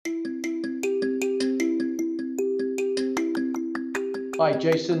Hi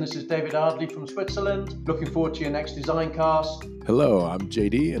Jason, this is David Ardley from Switzerland. Looking forward to your next Designcast. Hello, I'm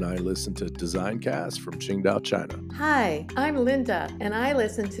JD and I listen to Designcast from Qingdao, China. Hi, I'm Linda and I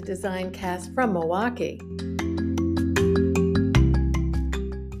listen to Designcast from Milwaukee.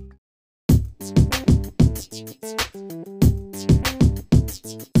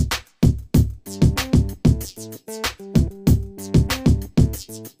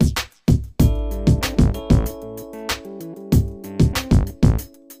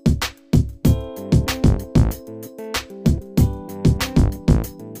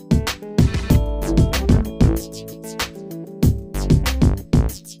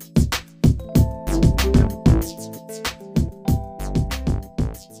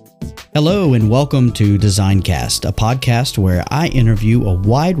 Hello and welcome to Designcast, a podcast where I interview a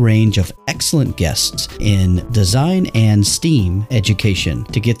wide range of excellent guests in design and STEAM education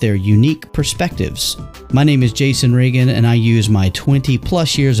to get their unique perspectives. My name is Jason Reagan and I use my 20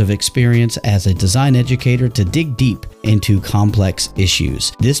 plus years of experience as a design educator to dig deep into complex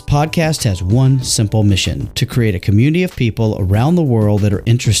issues. This podcast has one simple mission: to create a community of people around the world that are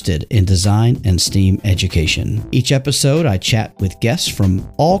interested in design and STEAM education. Each episode, I chat with guests from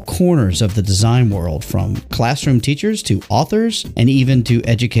all corners of the design world, from classroom teachers to authors and even to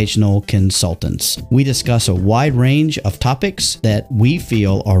educational consultants. We discuss a wide range of topics that we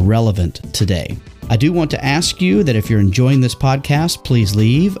feel are relevant today. I do want to ask you that if you're enjoying this podcast, please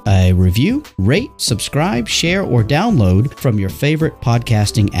leave a review, rate, subscribe, share, or download from your favorite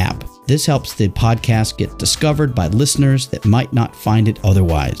podcasting app. This helps the podcast get discovered by listeners that might not find it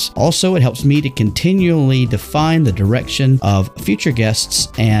otherwise. Also, it helps me to continually define the direction of future guests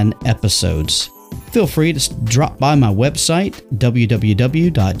and episodes. Feel free to drop by my website,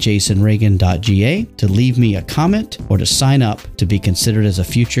 www.jasonreagan.ga, to leave me a comment or to sign up to be considered as a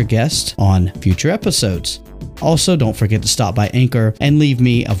future guest on future episodes. Also, don't forget to stop by Anchor and leave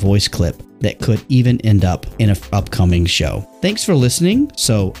me a voice clip that could even end up in an upcoming show. Thanks for listening,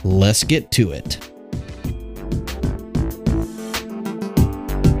 so let's get to it.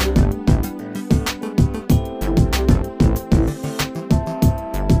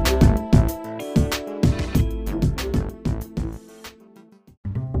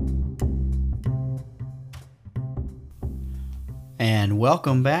 And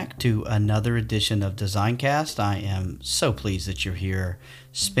welcome back to another edition of Designcast. I am so pleased that you're here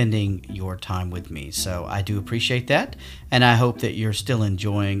spending your time with me. So I do appreciate that. And I hope that you're still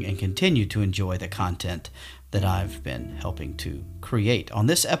enjoying and continue to enjoy the content that I've been helping to create. On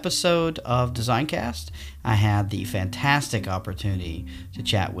this episode of Designcast, I had the fantastic opportunity to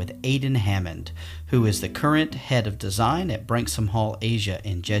chat with Aidan Hammond, who is the current head of design at Branksome Hall Asia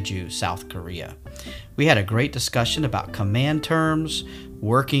in Jeju, South Korea. We had a great discussion about command terms,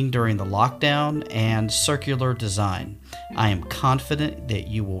 working during the lockdown, and circular design. I am confident that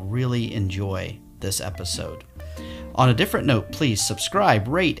you will really enjoy this episode. On a different note, please subscribe,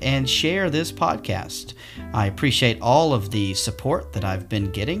 rate, and share this podcast. I appreciate all of the support that I've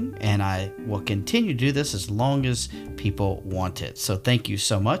been getting, and I will continue to do this as long as people want it. So thank you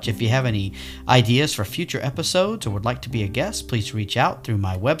so much. If you have any ideas for future episodes or would like to be a guest, please reach out through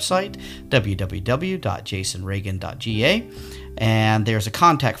my website, www.jasonreagan.ga. And there's a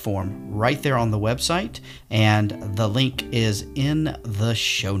contact form right there on the website, and the link is in the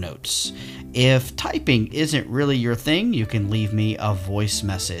show notes. If typing isn't really your thing, you can leave me a voice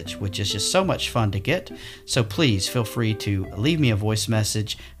message, which is just so much fun to get. So please feel free to leave me a voice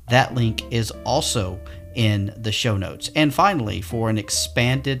message. That link is also in the show notes. And finally, for an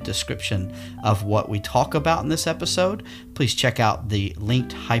expanded description of what we talk about in this episode, please check out the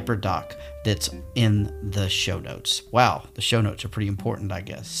linked hyperdoc that's in the show notes. Wow, the show notes are pretty important, I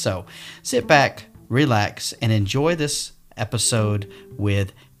guess. So sit back, relax, and enjoy this episode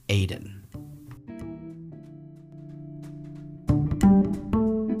with Aidan.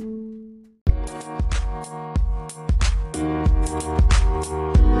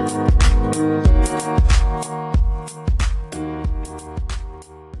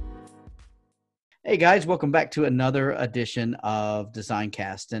 Hey guys, welcome back to another edition of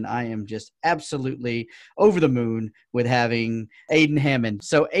Designcast, and I am just absolutely over the moon with having Aidan Hammond.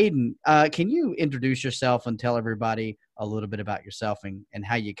 So Aidan, can you introduce yourself and tell everybody a little bit about yourself and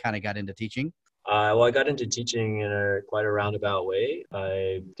how you kind of got into teaching? Well, I got into teaching in quite a roundabout way.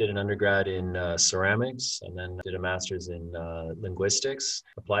 I did an undergrad in ceramics and then did a master's in linguistics,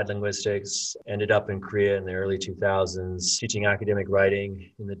 applied linguistics, ended up in Korea in the early 2000s, teaching academic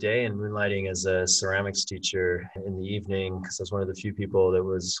writing in the day and moonlighting as a ceramics teacher in the evening, because I was one of the few people that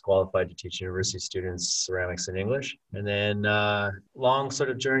was qualified to teach university students ceramics in English. And then long sort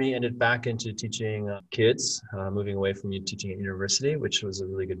of journey ended back into teaching kids, moving away from teaching at university, which was a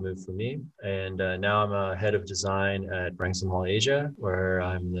really good move for me. And now I'm a head of design at Branksome Hall Asia, where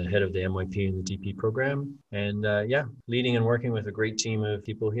I'm the head of the MYP and the DP program. And leading and working with a great team of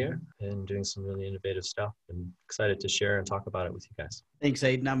people here and doing some really innovative stuff. And excited to share and talk about it with you guys. Thanks,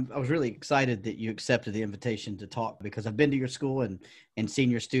 Aiden. I was really excited that you accepted the invitation to talk, because I've been to your school and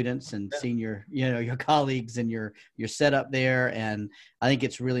seen your students and seen your colleagues and your setup there. And I think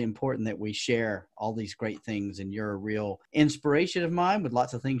it's really important that we share all these great things. And you're a real inspiration of mine with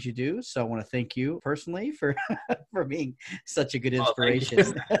lots of things you do. So I want to thank you personally for for being such a good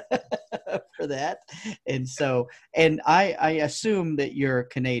inspiration for that. And I assume that you're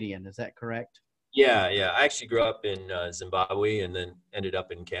Canadian. Is that correct? Yeah. I actually grew up in Zimbabwe and then ended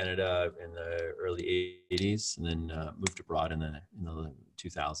up in Canada in the early 80s and then moved abroad in the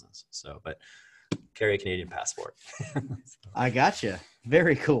 2000s. So, but carry a Canadian passport. I gotcha.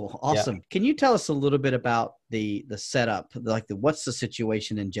 Very cool. Awesome. Yeah. Can you tell us a little bit about the setup? What's the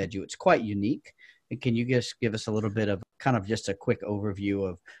situation in Jeju? It's quite unique. And can you just give us a little bit of kind of just a quick overview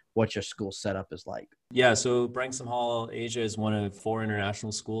of what your school setup is like? Yeah. So Branksome Hall Asia is one of 4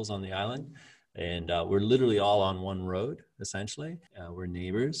 international schools on the island. And we're literally all on one road, essentially. We're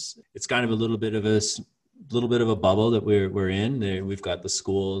neighbors. It's kind of a little bit of a bubble that we're in. We've got the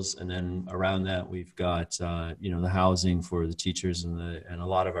schools, and then around that we've got the housing for the teachers, and a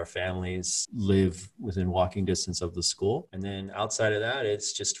lot of our families live within walking distance of the school. And then outside of that,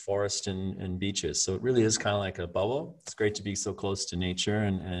 it's just forest and beaches. So it really is kind of like a bubble. It's great to be so close to nature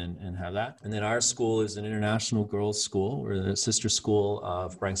and have that. And then our school is an international girls' school. We're the sister school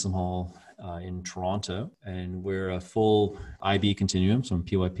of Branksome Hall in Toronto, and we're a full IB continuum, so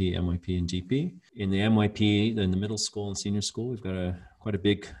PYP, MYP, and DP. In the MYP, in the middle school and senior school, we've got quite a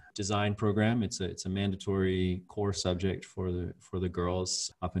big design program. It's a mandatory core subject for the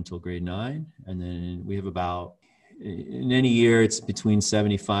girls up until grade 9, and then we have in any year, it's between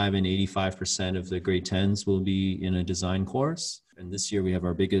 75 and 85% of the grade 10s will be in a design course. And this year we have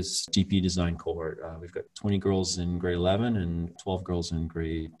our biggest DP design cohort. We've got 20 girls in grade 11 and 12 girls in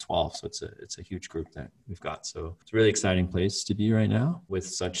grade 12. So it's a huge group that we've got. So it's a really exciting place to be right now with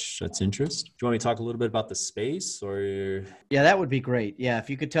such interest. Do you want me to talk a little bit about the space or? Yeah, that would be great. Yeah, if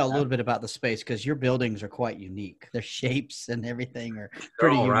you could tell a little bit about the space, because your buildings are quite unique. Their shapes and everything are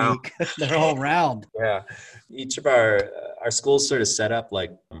pretty unique. They're all round. Yeah. Each of our schools sort of set up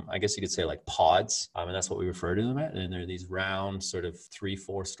like, I guess you could say like pods. And that's what we refer to them at. And they're these round sort of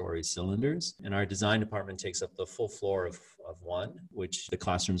 3-4 story cylinders. And our design department takes up the full floor of one, which the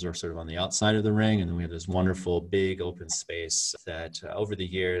classrooms are sort of on the outside of the ring. And then we have this wonderful big open space that over the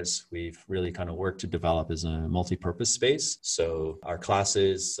years, we've really kind of worked to develop as a multi-purpose space. So our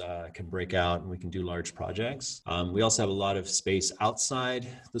classes can break out and we can do large projects. We also have a lot of space outside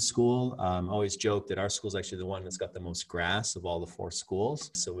the school. I always joke that our school is actually the one that's got the most grass of all the 4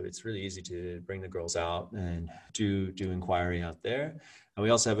 schools. So it's really easy to bring the girls out and do inquiry out there. And we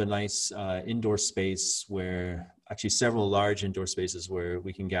also have a nice indoor space actually several large indoor spaces where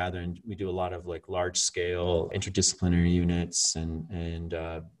we can gather, and we do a lot of like large scale interdisciplinary units and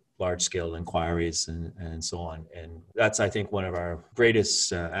large scale inquiries and so on. And that's, I think, one of our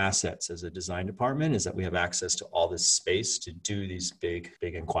greatest assets as a design department is that we have access to all this space to do these big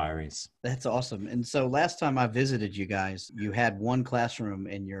inquiries. That's awesome. And so last time I visited you guys, you had one classroom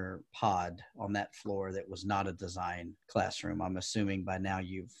in your pod on that floor that was not a design classroom. I'm assuming by now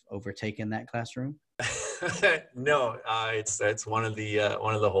you've overtaken that classroom. No, it's one of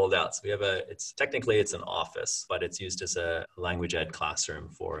the holdouts. We have it's an office, but it's used as a language ed classroom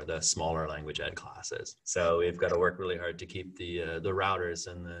for the smaller language ed classes. So we've got to work really hard to keep the routers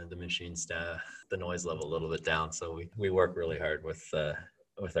and the machines the noise level a little bit down. So we work really hard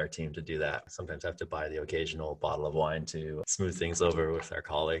with our team to do that. Sometimes I have to buy the occasional bottle of wine to smooth things over with our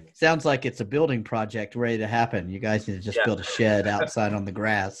colleague. Sounds like it's a building project ready to happen. You guys need to just build a shed outside on the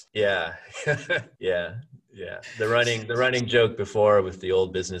grass. Yeah. Yeah. Yeah, the running joke before with the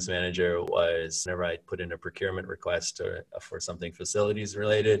old business manager was whenever I put in a procurement request for something facilities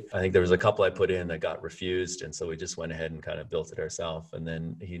related, I think there was a couple I put in that got refused, and so we just went ahead and kind of built it ourselves. And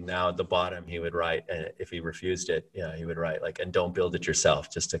then now at the bottom he would write, and if he refused it, he would write like, and don't build it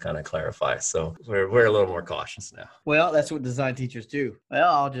yourself, just to kind of clarify. So we're a little more cautious now. Well, that's what design teachers do.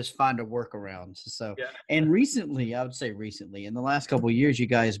 Well, I'll just find a workaround. So, Yeah. And recently, I would say recently, in the last couple of years, you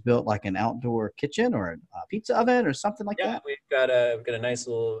guys built like an outdoor kitchen or a pizza oven or something like that? We've got a nice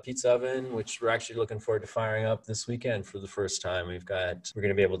little pizza oven, which we're actually looking forward to firing up this weekend for the first time. We're going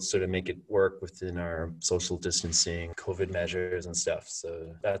to be able to sort of make it work within our social distancing, COVID measures and stuff.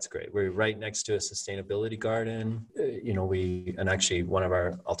 So that's great. We're right next to a sustainability garden.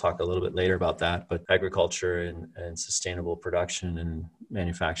 I'll talk a little bit later about that, but agriculture and sustainable production and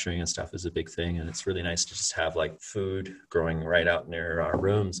manufacturing and stuff is a big thing. And it's really nice to just have like food growing right out near our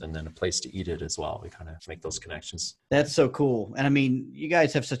rooms and then a place to eat it as well. We kind of make those connections. That's so cool. And I mean, you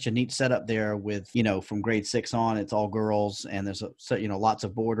guys have such a neat setup there with, from grade 6 on, it's all girls and there's lots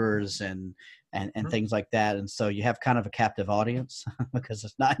of borders and things like that. And so you have kind of a captive audience because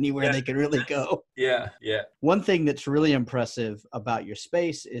it's not anywhere they can really go. Yeah. One thing that's really impressive about your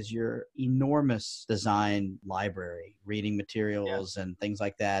space is your enormous design library, reading materials and things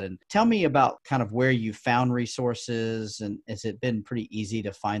like that. And tell me about kind of where you found resources, and has it been pretty easy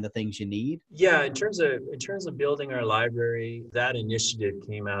to find the things you need? Yeah, in terms of building our library, that initiative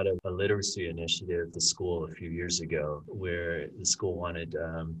came out of a literacy initiative at the school a few years ago, where the school wanted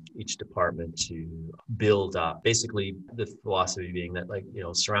each department to build up, basically the philosophy being that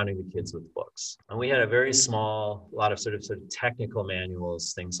surrounding the kids with books. And we had a very small, lot of sort of technical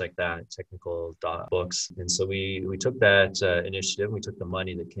manuals, things like that, technical books. And so we took that initiative, we took the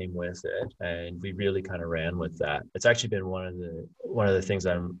money that came with it, and we really kind of ran with that. It's actually been one of the things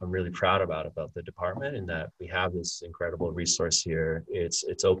I'm really proud about the department, in that we have this incredible resource here.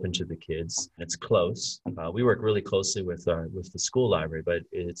 It's open to the kids. It's close. We work really closely with the school library, but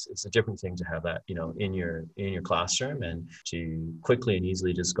it's a different thing to have that in your classroom and to quickly and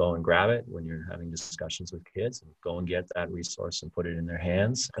easily just go and grab it when you're having discussions with kids, and go and get that resource and put it in their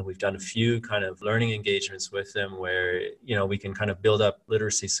hands. And we've done a few kind of learning engagements with them where we can kind of build up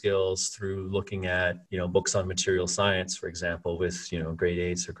literacy skills through looking at books on material science, for example, with grade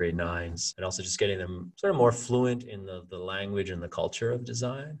 8s or grade 9s, and also just getting them sort of more fluent in the language and the culture of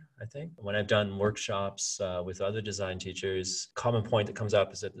design. I think when I've done workshops with other design teachers, common point that comes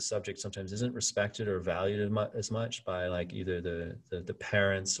up is that the subject sometimes isn't respected or valued as much by like either the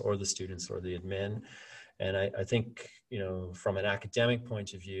parents or the students or the admin. And I think, from an academic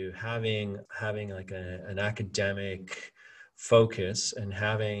point of view, having like an academic focus and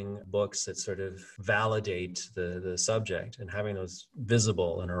having books that sort of validate the subject and having those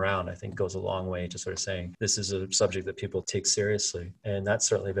visible and around, I think goes a long way to sort of saying this is a subject that people take seriously. And that's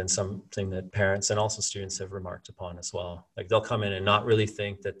certainly been something that parents and also students have remarked upon as well. Like they'll come in and not really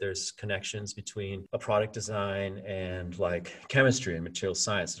think that there's connections between a product design and like chemistry and material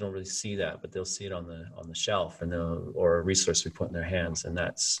science. They don't really see that, but they'll see it on the shelf or a resource we put in their hands, and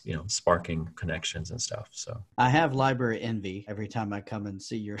that's sparking connections and stuff. So I have library envy every time I come and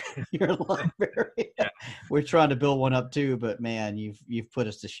see your library. We're trying to build one up too, but man, you've put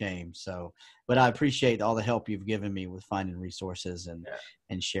us to shame. So, but I appreciate all the help you've given me with finding resources and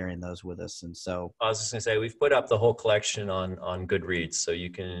sharing those with us. And so I was just gonna say, we've put up the whole collection on Goodreads, so you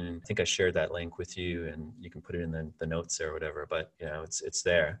can, I think I shared that link with you, and you can put it in the notes there or whatever, but it's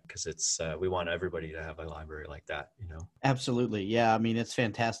there because we want everybody to have a library like that. Absolutely. Yeah. I mean, it's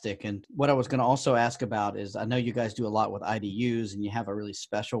fantastic. And what I was going to also ask about is, I know you guys do a lot with IDUs, and you have a really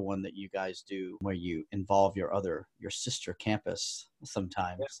special one that you guys do where you involve your sister campus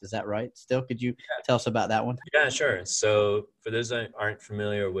sometimes. Yeah. Is that right? Still, could you tell us about that one? Yeah, sure. So for those that aren't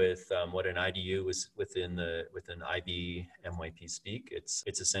familiar with what an IDU is within IB MYP speak, it's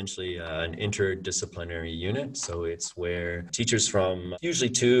essentially an interdisciplinary unit. So it's where teachers from usually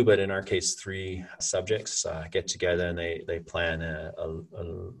 2, but in our case 3 subjects get together, and they plan a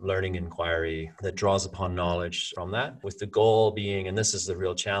learning inquiry that draws upon knowledge from that, with the goal being, and this is the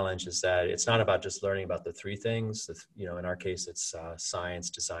real challenge, is that it's not about just learning about the 3 things. In our case, it's science,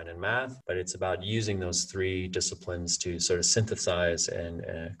 design, and math, but it's about using those 3 disciplines to sort of synthesize and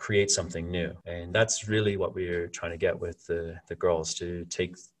create something new. And that's really what we're trying to get with the girls, to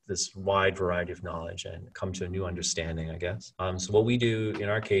take this wide variety of knowledge and come to a new understanding, I guess. So what we do in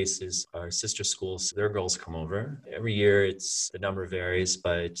our case is our sister schools, their girls come over. Every year the number varies,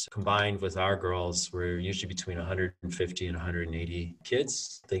 but combined with our girls, we're usually between 150 and 180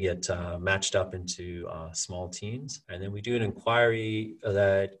 kids. They get matched up into small teams. And then we do an inquiry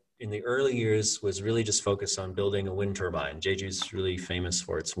that in the early years was really just focused on building a wind turbine. Jeju's really famous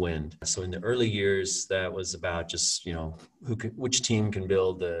for its wind. So in the early years, that was about just, which team can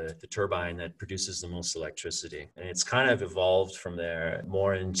build the turbine that produces the most electricity. And it's kind of evolved from there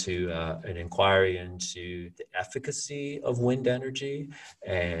more into an inquiry into the efficacy of wind energy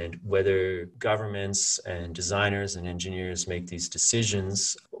and whether governments and designers and engineers make these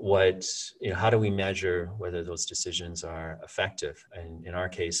decisions. How do we measure whether those decisions are effective? And in our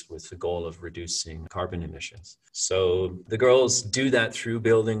case, with the goal of reducing carbon emissions. So the girls do that through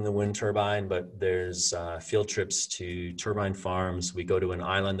building the wind turbine, but there's field trips to turbine farms. We go to an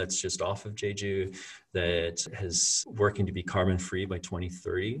island that's just off of Jeju that is working to be carbon free by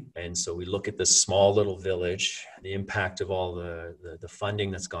 2030. And so we look at this small little village, the impact of all the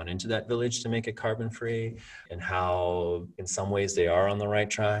funding that's gone into that village to make it carbon free, and how in some ways they are on the right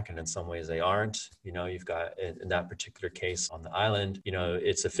track and in some ways they aren't. You've got in that particular case on the island,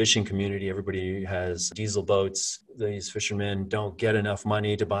 it's a fishing community. Everybody has diesel boats. These fishermen don't get enough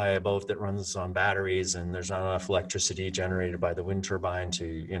money to buy a boat that runs on batteries, and there's not enough electricity generated by the wind turbine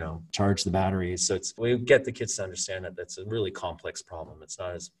to, charge the batteries. So we get the kids to understand that that's a really complex problem. It's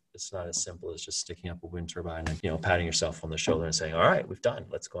not as simple as just sticking up a wind turbine and, patting yourself on the shoulder and saying, all right, we've done,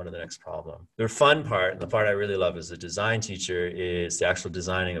 let's go on to the next problem. The fun part, and the part I really love as a design teacher, is the actual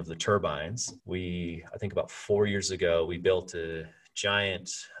designing of the turbines. I think about 4 years ago, we built a giant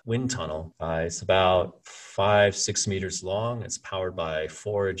wind tunnel. It's about 5-6 meters long. It's powered by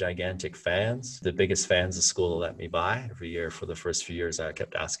 4 gigantic fans. The biggest fans the school will let me buy. Every year for the first few years, I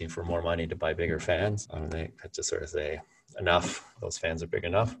kept asking for more money to buy bigger fans. They had to sort of say, enough, those fans are big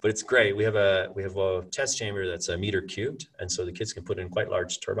enough. But it's great. We have a test chamber that's a meter cubed, and so the kids can put in quite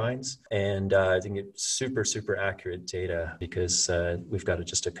large turbines. And I think it's super, super accurate data because we've got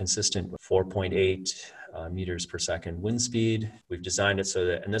just a consistent 4.8 meters per second wind speed. We've designed it so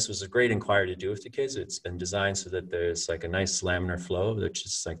that, and this was a great inquiry to do with the kids, it's been designed so that there's like a nice laminar flow, which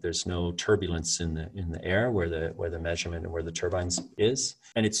is like there's no turbulence in the air where the measurement and where the turbines is.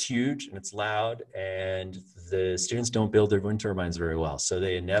 And it's huge and it's loud, and the students don't build their wind turbines very well, so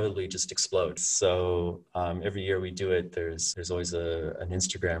they inevitably just explode. So every year we do it, there's always an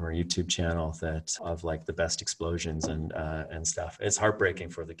Instagram or YouTube channel of like the best explosions and stuff. It's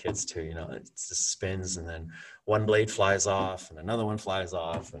heartbreaking for the kids too, it just spins and then one blade flies off and another one flies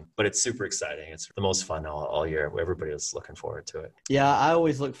off, but it's super exciting. It's the most fun all year. Everybody is looking forward to it. Yeah, I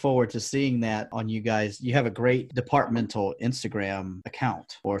always look forward to seeing that on you guys. You have a great departmental Instagram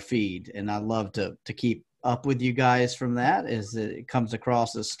account or feed, and I love to keep up with you guys from that as it comes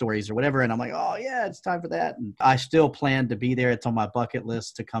across as stories or whatever. And I'm like, oh yeah, it's time for that. And I still plan to be there. It's on my bucket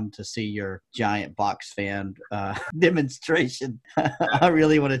list to come to see your giant box fan demonstration. I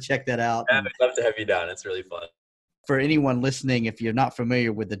really want to check that out. Yeah, I'd love to have you down. It's really fun. For anyone listening, if you're not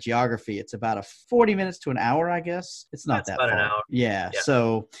familiar with the geography, it's about 40 minutes to an hour, I guess. It's not that far. About an hour. Yeah.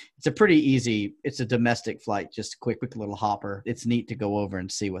 So it's a pretty easy, it's a domestic flight, just a quick little hopper. It's neat to go over and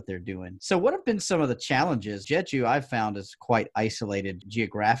see what they're doing. So what have been some of the challenges? Jeju, I've found, is quite isolated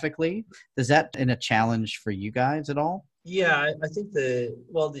geographically. Is that a challenge for you guys at all? Yeah, I think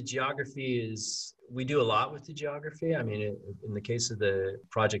the geography is, we do a lot with the geography. I mean, in the case of the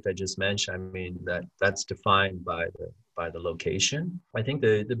project I just mentioned, I mean, that's defined by the location. I think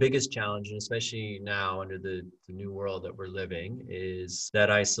the biggest challenge, and especially now under the new world that we're living, is that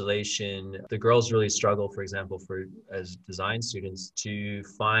isolation. The girls really struggle, for example, as design students, to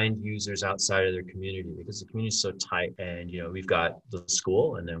find users outside of their community because the community is so tight. And, we've got the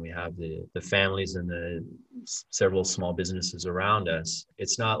school, and then we have the families and the several small businesses around us.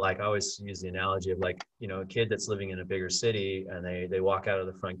 It's not like, I always use the analogy of like, a kid that's living in a bigger city, and they walk out of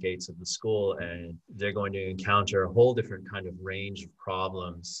the front gates of the school, and they're going to encounter a whole different kind of range of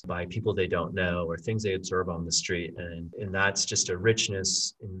problems by people they don't know or things they observe on the street. And that's just a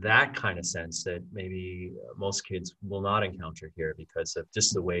richness in that kind of sense that maybe most kids will not encounter here because of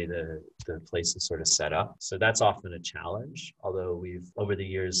just the way the place is sort of set up. So that's often a challenge, although over the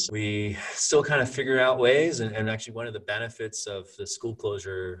years, we still kind of figure out ways. And actually one of the benefits of the school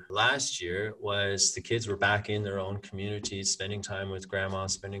closure last year was the kids were back in their own communities, spending time with grandma,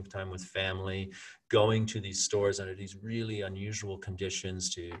 spending time with family, going to these stores under these really unusual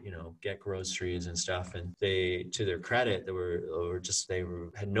conditions to, get groceries and stuff. And they, to their credit, they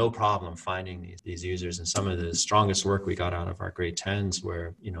had no problem finding these users. And some of the strongest work we got out of our grade 10s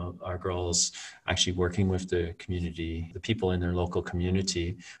were, our girls actually working with the community, the people in their local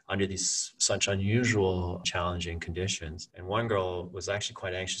community under these such unusual, challenging conditions. And one girl was actually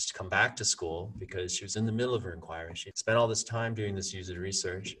quite anxious to come back to school because she was in the middle of her inquiry. She spent all this time doing this user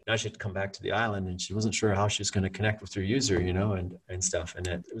research. Now she had to come back to the island, and she wasn't sure how she was going to connect with her user, and stuff. And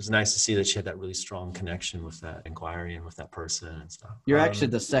it was nice to see that she had that really strong connection with that inquiry and with that person and stuff. You're actually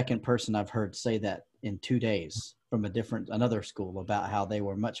the second person I've heard say that in 2 days from another school about how they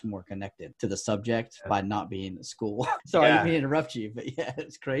were much more connected to the subject by not being at school. Sorry, I didn't mean to interrupt you, but yeah,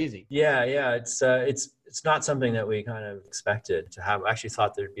 it's crazy. Yeah. It's not something that we kind of expected to have. I actually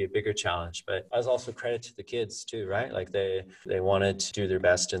thought there'd be a bigger challenge, but I was also credit to the kids too, right? Like they wanted to do their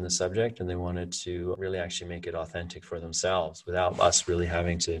best in the subject, and they wanted to really actually make it authentic for themselves without us really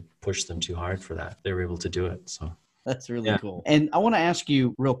having to push them too hard for that. They were able to do it. So that's really cool. And I want to ask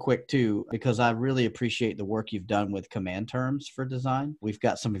you real quick too, because I really appreciate the work you've done with command terms for design. We've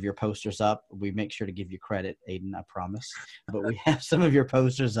got some of your posters up. We make sure to give you credit, Aiden, I promise. But we have some of your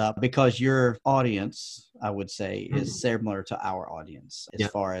posters up because your audience, I would say, is similar to our audience as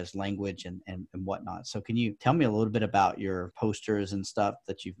far as language and whatnot. So can you tell me a little bit about your posters and stuff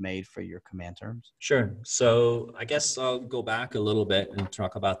that you've made for your command terms? Sure. So I guess I'll go back a little bit and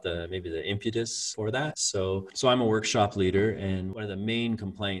talk about maybe the impetus for that. So I'm a workshop leader, and one of the main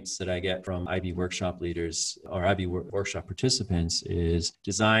complaints that I get from IB workshop leaders or IB workshop participants is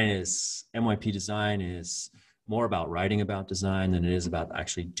MYP design is more about writing about design than it is about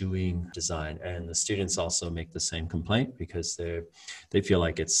actually doing design. And the students also make the same complaint because they feel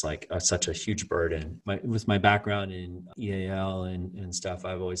like it's like such a huge burden. With my background in EAL and stuff,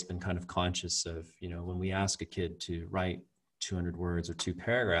 I've always been kind of conscious of, when we ask a kid to write 200 words or 2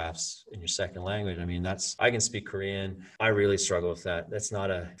 paragraphs in your second language. I mean, I can speak Korean. I really struggle with that. That's not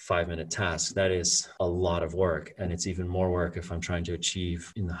a 5-minute task. That is a lot of work. And it's even more work if I'm trying to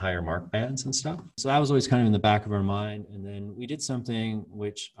achieve in the higher mark bands and stuff. So that was always kind of in the back of our mind. And then we did something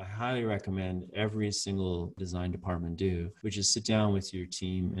which I highly recommend every single design department do, which is sit down with your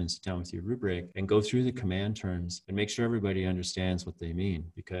team and sit down with your rubric and go through the command terms and make sure everybody understands what they mean.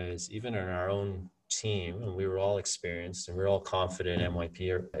 Because even in our own team, and we were all experienced and we were all confident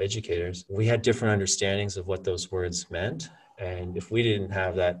MYP educators, we had different understandings of what those words meant. And if we didn't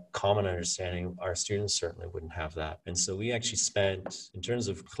have that common understanding, our students certainly wouldn't have that. And so we actually spent, in terms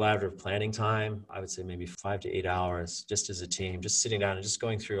of collaborative planning time, I would say maybe 5 to 8 hours just as a team, just sitting down and just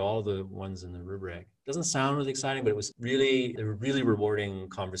going through all the ones in the rubric. Doesn't sound really exciting, but they were really rewarding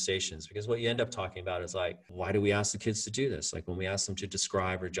conversations, because what you end up talking about is like, why do we ask the kids to do this? Like when we ask them to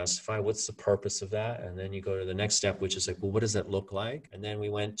describe or justify, what's the purpose of that? And then you go to the next step, which is like, well, what does that look like? And then we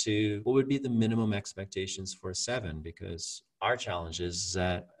went to what would be the minimum expectations for a 7, because our challenge is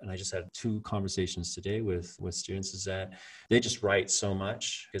that, and I just had 2 conversations today with students, is that they just write so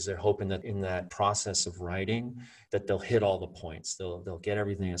much because they're hoping that in that process of writing that they'll hit all the points. They'll get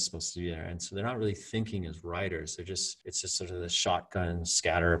everything that's supposed to be there. And so they're not really thinking as writers. It's just sort of the shotgun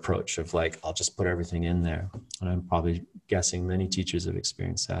scatter approach of like, I'll just put everything in there. And I'm probably guessing many teachers have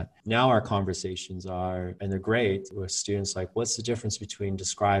experienced that. Now our conversations are, and they're great with students, like, what's the difference between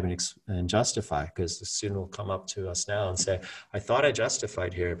describe and justify? Because the student will come up to us now and say, I thought I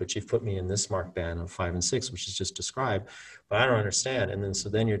justified here, but you've put me in this mark band of 5 and 6, which is just describe, but I don't understand. And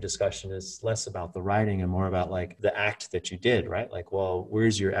then your discussion is less about the writing and more about like the act that you did, right? Like, well,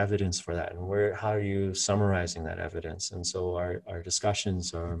 where's your evidence for that? And how are you summarizing that evidence? And so our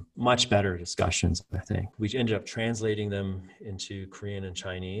discussions are much better discussions, I think. We ended up translating them into Korean and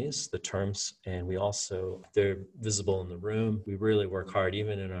Chinese, the terms, and they're visible in the room. We really work hard,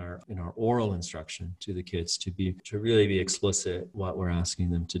 even in our oral instruction to the kids, to really be explicit what we're asking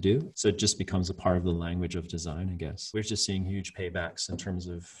them to do. So it just becomes a part of the language of design, I guess. We're just seeing huge paybacks in terms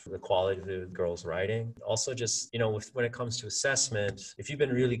of the quality of the girls' writing. Also just, when it comes to assessment, if you've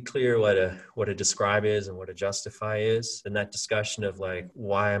been really clear what a describe is and what a justify is, then that discussion of like,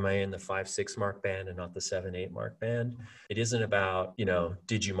 why am I in the 5-6 mark band and not the 7-8 mark band? It isn't about,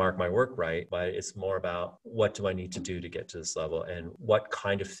 did you mark my work right? But it's more about, what do I need to do to get to this level? And what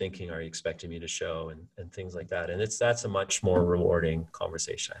kind of thinking are you expecting me to show, and things like that. And that's a much more rewarding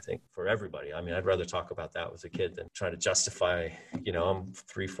conversation, I think, for everybody. I mean, I'd rather talk about that with a kid than try to justify, I'm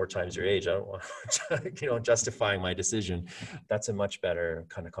 3-4 times your age. I don't want, justifying my decision. That's a much better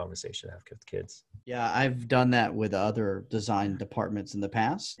kind of conversation to have with kids. Yeah, I've done that with other design departments in the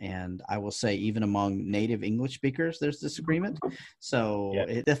past. And I will say, even among native English speakers, there's disagreement. So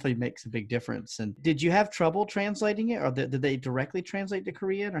It definitely makes a big difference. And did you have trouble translating it, or did they directly translate to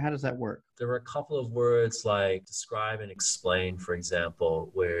Korean, or how does that work? There were a couple of words like describe and explain, for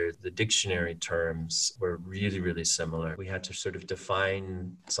example, where the dictionary terms were really, really similar. We had to sort of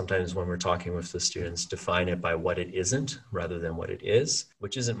define, sometimes when we're talking with the students, define it by what it isn't rather than what it is,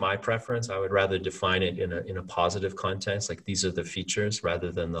 which isn't my preference. I would rather define it in a positive context, like these are the features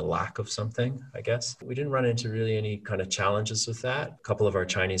rather than the lack of something, I guess. We didn't run into really any kind of challenges with that. A couple of our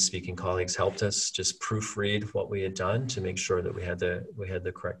Chinese speaking colleagues helped us just proofread what we had done to make sure that we had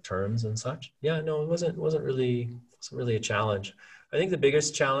the correct terms and such. Yeah, no, it wasn't really a challenge. I think the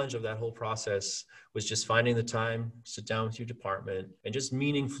biggest challenge of that whole process was just finding the time, sit down with your department, and just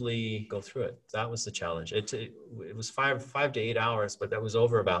meaningfully go through it. That was the challenge. It was 5 to 8 hours, but that was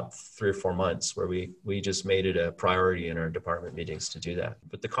over about 3 or 4 months where we just made it a priority in our department meetings to do that.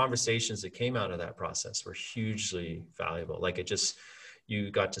 But the conversations that came out of that process were hugely valuable. Like you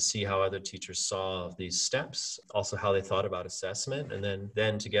got to see how other teachers saw these steps, also how they thought about assessment, and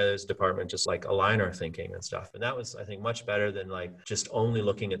then together as a department, just like align our thinking and stuff. And that was, I think, much better than like just only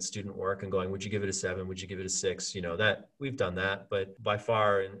looking at student work and going, would you give it a 7? Would you give it a 6? You know, that we've done that. But by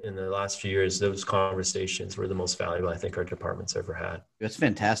far in the last few years, those conversations were the most valuable I think our department's ever had. It's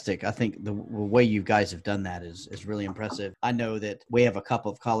fantastic. I think the way you guys have done that is really impressive. I know that we have a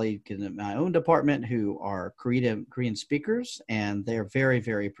couple of colleagues in my own department who are Korean speakers, and they're very,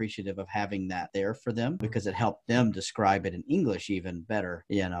 very appreciative of having that there for them because it helped them describe it in English even better,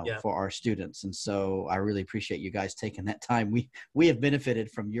 for our students. And so I really appreciate you guys taking that time. We have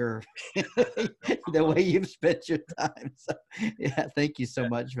benefited from your the way you've spent your time. So yeah, thank you so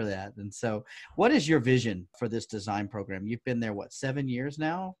much for that. And so what is your vision for this design program? You've been there, 7 years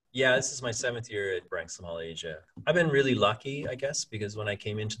now? Yeah, this is my 7th year at Branksome Hall Asia. I've been really lucky, I guess, because when I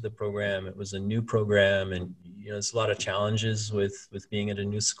came into the program, it was a new program, and there's a lot of challenges with being at a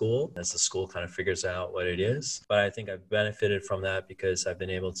new school as the school kind of figures out what it is. But I think I've benefited from that because I've been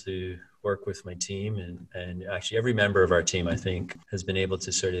able to work with my team, and actually every member of our team, I think, has been able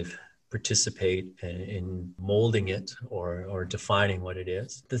to sort of participate in molding it or defining what it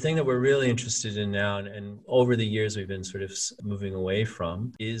is. The thing that we're really interested in now, and over the years we've been sort of moving away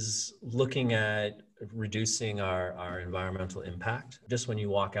from, is looking at reducing our environmental impact. Just when you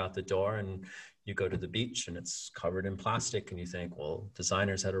walk out the door and you go to the beach and it's covered in plastic and you think, well,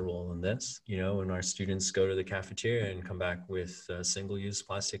 designers had a role in this. When our students go to the cafeteria and come back with single-use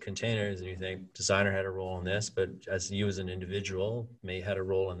plastic containers and you think designer had a role in this, but as you as an individual may had a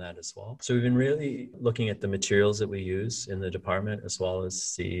role in that as well. So we've been really looking at the materials that we use in the department as well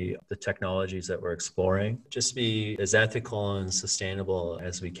as the technologies that we're exploring, just be as ethical and sustainable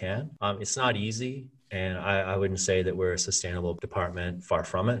as we can. It's not easy. And I wouldn't say that we're a sustainable department, far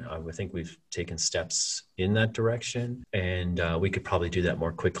from it. I think we've taken steps in that direction, and we could probably do that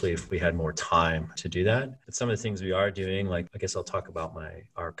more quickly if we had more time to do that. But some of the things we are doing, like I guess I'll talk about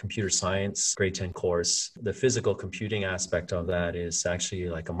our computer science grade 10 course. The physical computing aspect of that is actually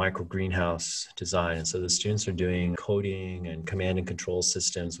like a micro greenhouse design. And so the students are doing coding and command and control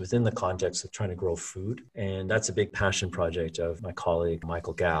systems within the context of trying to grow food. And that's a big passion project of my colleague,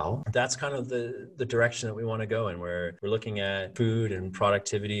 Michael Gao. That's kind of the direction that we want to go in, where we're looking at food and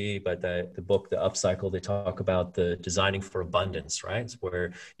productivity, but the book, The Upcycle, they talk about the designing for abundance, right? It's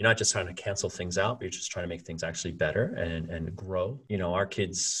where you're not just trying to cancel things out, but you're just trying to make things actually better and grow. Our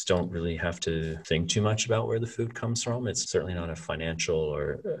kids don't really have to think too much about where the food comes from. It's certainly not a financial,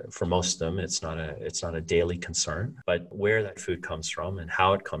 or for most of them, it's not a daily concern, but where that food comes from and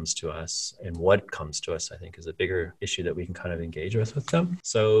how it comes to us and what comes to us, I think, is a bigger issue that we can kind of engage with them.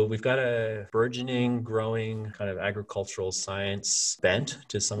 So we've got a burgeoning, growing kind of agricultural science bent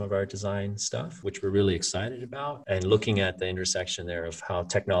to some of our design stuff, which we're really excited about, and looking at the intersection there of how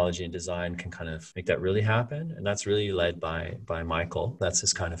technology and design can kind of make that really happen. And that's really led by Michael. That's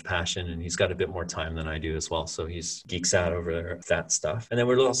his kind of passion, and he's got a bit more time than I do as well. So he's geeks out over that stuff. And then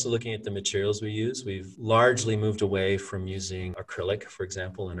we're also looking at the materials we use. We've largely moved away from using acrylic, for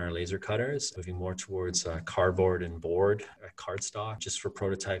example, in our laser cutters, moving more towards cardboard and board, cardstock, just for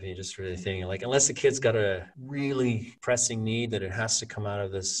prototyping, just for anything. Like, unless the kid's got a really pressing need that it has to come out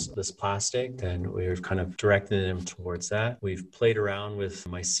of this plastic, then we've kind of directed them towards that. We've played around with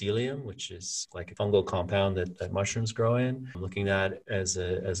mycelium, which is like a fungal compound that mushrooms grow in. I'm looking at it as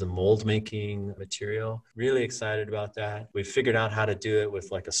a mold making material. Really excited about that. We've figured out how to do it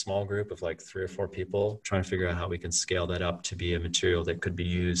with like a small group of like 3 or 4 people, trying to figure out how we can scale that up to be a material that could be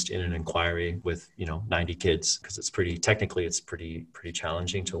used in an inquiry with 90 kids, because it's pretty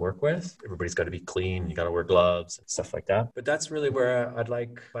challenging to work with. Everybody's got to be clean. You got to wear gloves and stuff like that. But that's really where I'd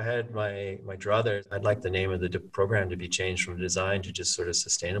like, if I had my druthers, I'd like the name of the program to be changed from design to just sort of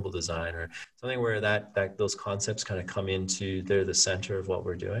sustainable design, or something where that those concepts kind of come into, they're the center of what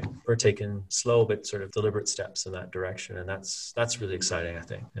we're doing. We're taking slow but sort of deliberate steps in that direction, and that's really exciting, I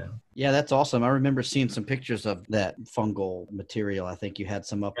think. Yeah, that's awesome. I remember seeing some pictures of that fungal material. I think you had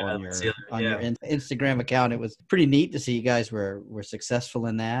some up on your Instagram account. It was pretty neat to see you guys were successful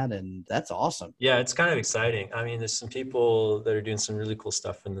in that, and that's awesome. Yeah, it's kind of exciting. I mean, there's some people that are doing some really cool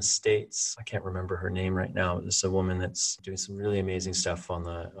stuff in the States. I can't remember her name right now. There's a woman that's doing some really amazing stuff on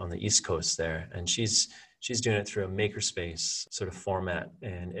the East Coast there, and she's doing it through a makerspace sort of format,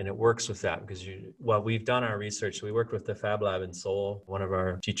 and it works with that because we've done our research. We worked with the Fab Lab in Seoul. One of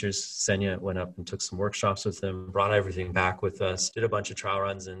our teachers, Senya, went up and took some workshops with them, brought everything back with us, did a bunch of trial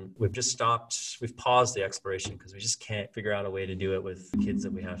runs, and we've paused the exploration because we just can't figure out a way to do it with the kids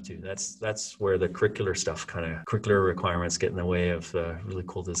that we have to. That's where the curricular requirements get in the way of the really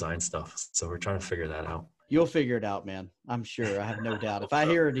cool design stuff. So we're trying to figure that out. You'll figure it out, man. I'm sure. I have no doubt. If I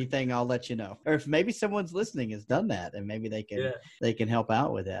hear anything, I'll let you know. Or if maybe someone's listening has done that, and maybe they can help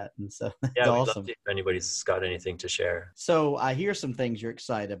out with that. And so that's awesome. If anybody's got anything to share. So I hear some things you're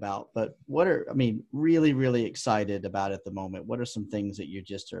excited about, but really, really excited about at the moment? What are some things that you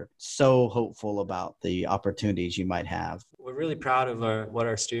just are so hopeful about the opportunities you might have? We're really proud of what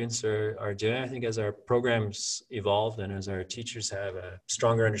our students are doing. I think as our programs evolved and as our teachers have a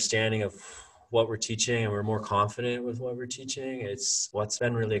stronger understanding of what we're teaching and we're more confident with what we're teaching. It's what's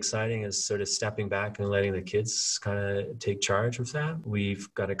been really exciting is sort of stepping back and letting the kids kind of take charge with that. We've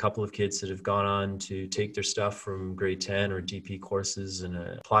got a couple of kids that have gone on to take their stuff from grade 10 or DP courses and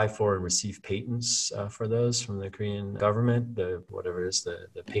apply for and receive patents for those from the Korean government, the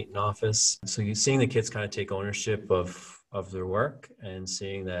patent office. So you're seeing the kids kind of take ownership of their work and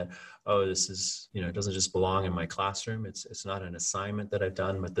seeing that, this is, it doesn't just belong in my classroom. It's not an assignment that I've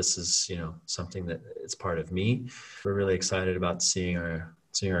done, but this is, something that it's part of me. We're really excited about seeing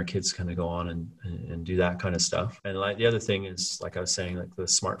our kids kind of go on and do that kind of stuff. And like the other thing is, like I was saying, like the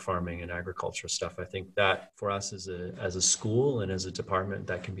smart farming and agriculture stuff. I think that for us as a school and as a department,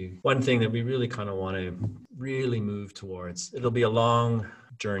 that can be one thing that we really kind of want to really move towards. It'll be a long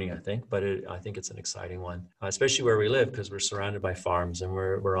journey, I think, but I think it's an exciting one, especially where we live, because we're surrounded by farms and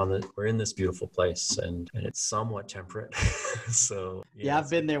we're in this beautiful place and it's somewhat temperate. So yeah,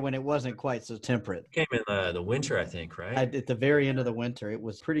 I've been there when it wasn't quite so temperate. It came in the winter, I think, right? At the very end of the winter, it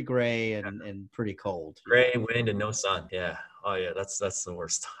was pretty gray and pretty cold. Gray, wind, and no sun. Yeah. Oh yeah, that's the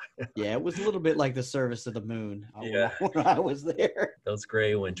worst time. Yeah, it was a little bit like the service of the moon when I was there. Those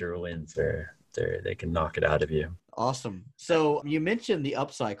gray winter winds, they can knock it out of you. Awesome. So you mentioned the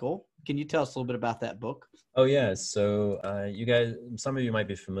Upcycle. Can you tell us a little bit about that book? Oh yeah. So you guys, some of you might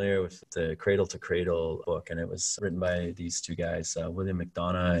be familiar with the Cradle to Cradle book, and it was written by these two guys, William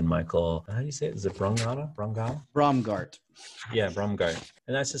McDonough and Michael. How do you say it? Is it Bromgart. Yeah, Bromgart.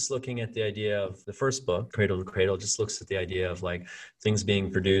 And that's just looking at the idea of the first book, Cradle to Cradle, just looks at the idea of like things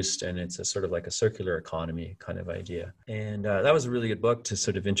being produced, and it's a sort of like a circular economy kind of idea. And that was a really good book to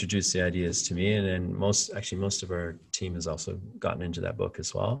sort of introduce the ideas to me. And then most of our team has also gotten into that book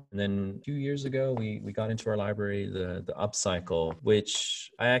as well. And then a few years ago, we got into our library, the Upcycle,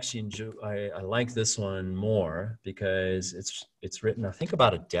 which I actually enjoy. I like this one more because it's written, I think,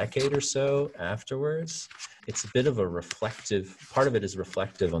 about a decade or so afterwards. It's a bit of a reflective, part of it is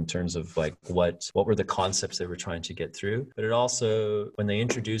reflective in terms of like what were the concepts they were trying to get through. But it also, when they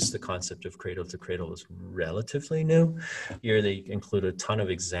introduced the concept of Cradle to Cradle, was relatively new. Here they include a ton of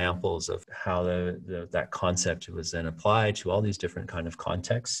examples of how that concept was then applied to all these different kind of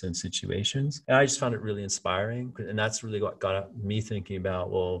contexts and situations. And I just found it really inspiring. And that's really what got me thinking about,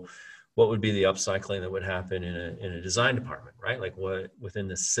 well, what would be the upcycling that would happen in a design department, right? Like what within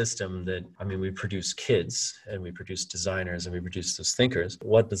the system that, I mean, we produce kids and we produce designers and we produce those thinkers.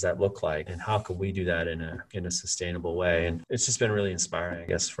 What does that look like? And how can we do that in a sustainable way? And it's just been really inspiring, I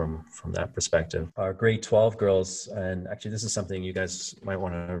guess, from that perspective. Our grade 12 girls, and actually this is something you guys might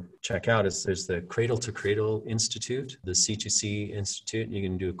want to check out, is there's the Cradle to Cradle Institute, the C2C Institute. You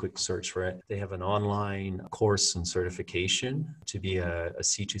can do a quick search for it. They have an online course and certification to be a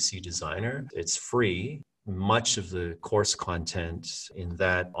C2C designer. It's free. Much of the course content in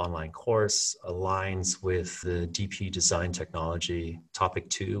that online course aligns with the DP Design Technology topic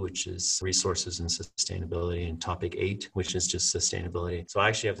 2, which is resources and sustainability, and topic 8, which is just sustainability. So I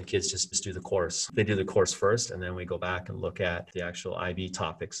actually have the kids just do the course. They do the course first, and then we go back and look at the actual IB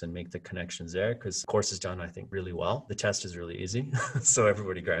topics and make the connections there, because the course is done, I think, really well. The test is really easy. So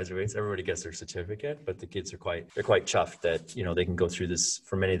everybody graduates, everybody gets their certificate, but the kids are quite chuffed that, they can go through this.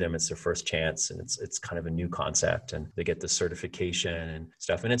 For many of them, it's their first chance, and it's kind of a new concept, and they get the certification and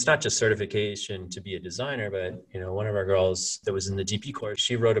stuff. And it's not just certification to be a designer, but one of our girls that was in the DP course,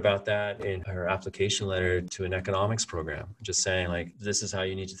 she wrote about that in her application letter to an economics program, just saying like, this is how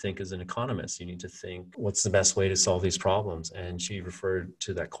you need to think as an economist. You need to think, what's the best way to solve these problems? And she referred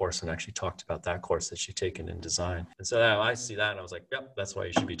to that course and actually talked about that course that she'd taken in design. And so I see that and I was like, yep, that's why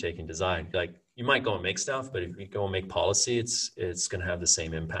you should be taking design. Like, you might go and make stuff, but if you go and make policy, it's going to have the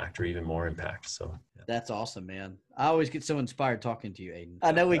same impact or even more impact. So yeah. That's awesome, man. I always get so inspired talking to you, Aiden.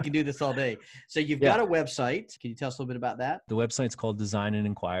 I know we can do this all day. So you've got a website. Can you tell us a little bit about that? The website's called Design and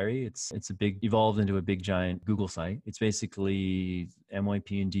Inquiry. It's evolved into a big giant Google site. It's basically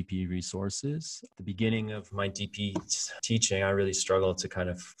MYP and DP resources. At the beginning of my DP teaching, I really struggled to kind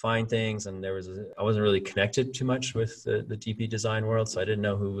of find things, and I wasn't really connected too much with the DP design world, so I didn't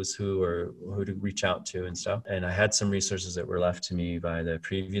know who was who or who to reach out to and stuff. And I had some resources that were left to me by the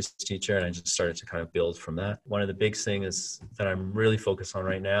previous teacher, and I just started to kind of build from that. One of the big things that I'm really focused on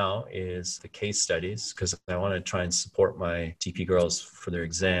right now is the case studies, because I want to try and support my DP girls for their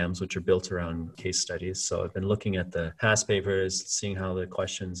exams, which are built around case studies. So I've been looking at the past papers, seeing how the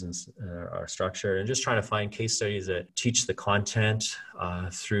questions are structured, and just trying to find case studies that teach the content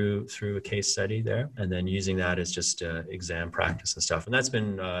through a case study there, and then using that as just exam practice and stuff. And that's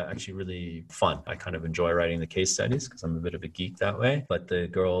been actually really fun. I kind of enjoy writing the case studies because I'm a bit of a geek that way. But the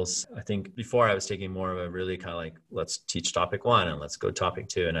girls, I think before I was taking more of a really kind of like, let's teach topic 1 and let's go topic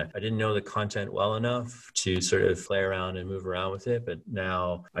 2. And I didn't know the content well enough to sort of play around and move around with it. But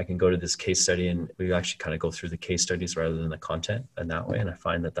now I can go to this case study and we actually kind of go through the case studies rather than the content in that way. And I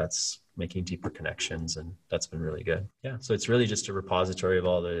find that that's making deeper connections, and that's been really good. Yeah, so it's really just a repository of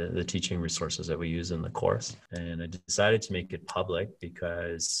all the teaching resources that we use in the course. And I decided to make it public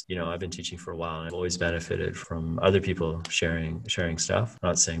because, I've been teaching for a while and I've always benefited from other people sharing stuff. I'm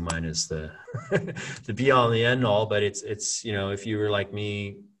not saying mine is the the be all and the end all, but it's if you were like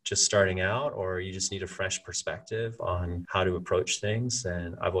me, just starting out, or you just need a fresh perspective on how to approach things.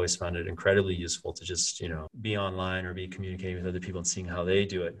 And I've always found it incredibly useful to just, be online or be communicating with other people and seeing how they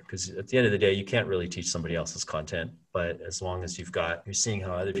do it. Because at the end of the day, you can't really teach somebody else's content. But as long as you're seeing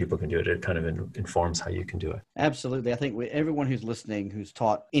how other people can do it, it kind of informs how you can do it. Absolutely. I think everyone who's listening, who's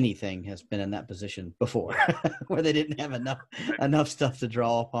taught anything, has been in that position before where they didn't have enough stuff to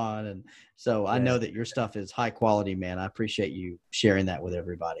draw upon. And so I know that your stuff is high quality, man. I appreciate you sharing that with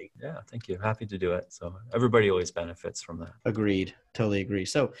everybody. Yeah, thank you. Happy to do it. So everybody always benefits from that. Agreed. Totally agree.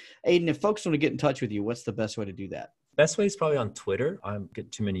 So Aiden, if folks want to get in touch with you, what's the best way to do that? Best way is probably on Twitter. I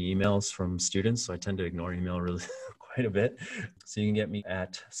get too many emails from students, so I tend to ignore email really quite a bit. So you can get me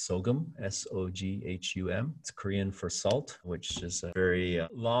at Soghum, Soghum. It's Korean for salt, which is a very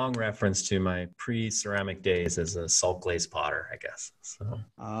long reference to my pre-ceramic days as a salt glazed potter, I guess. So.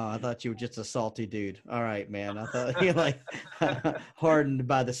 I thought you were just a salty dude. All right, man. I thought you like hardened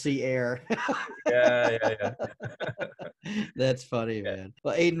by the sea air. Yeah. That's funny, man.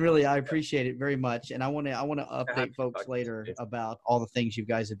 Well, Aiden, really, I appreciate it very much, and I want to update folks later about all the things you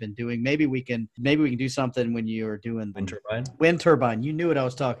guys have been doing. Maybe we can do something when you're doing wind turbine. You knew what I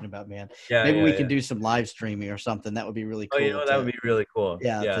was talking about, man. Maybe we can do some live streaming or something. That would be really cool. That would be really cool.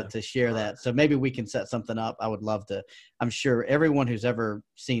 Yeah. To share that. So maybe we can set something up. I would love to. I'm sure everyone who's ever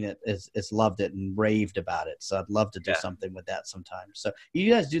seen it is loved it and raved about it. So I'd love to do something with that sometime. So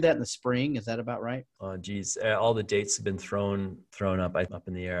you guys do that in the spring. Is that about right? Oh, geez. All the dates have been thrown up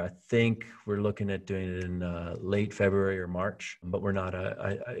in the air. I think we're looking at doing it in late February or March, but we're not.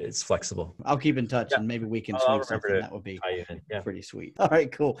 It's flexible. I'll keep in touch and maybe we can swing something. That would be pretty sweet. All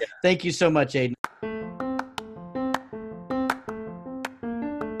right, cool. Yeah. Thank you so much, Aiden.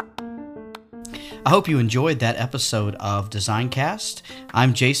 I hope you enjoyed that episode of DesignCast.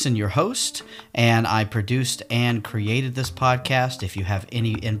 I'm Jason, your host, and I produced and created this podcast. If you have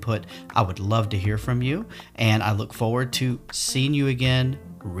any input, I would love to hear from you, and I look forward to seeing you again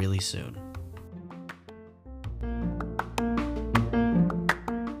really soon.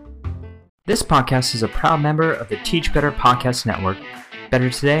 This podcast is a proud member of the Teach Better Podcast Network. Better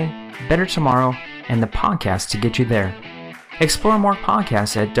today, better tomorrow, and the podcast to get you there. Explore more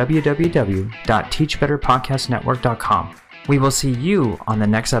podcasts at www.teachbetterpodcastnetwork.com. We will see you on the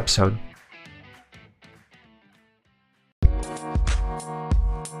next episode.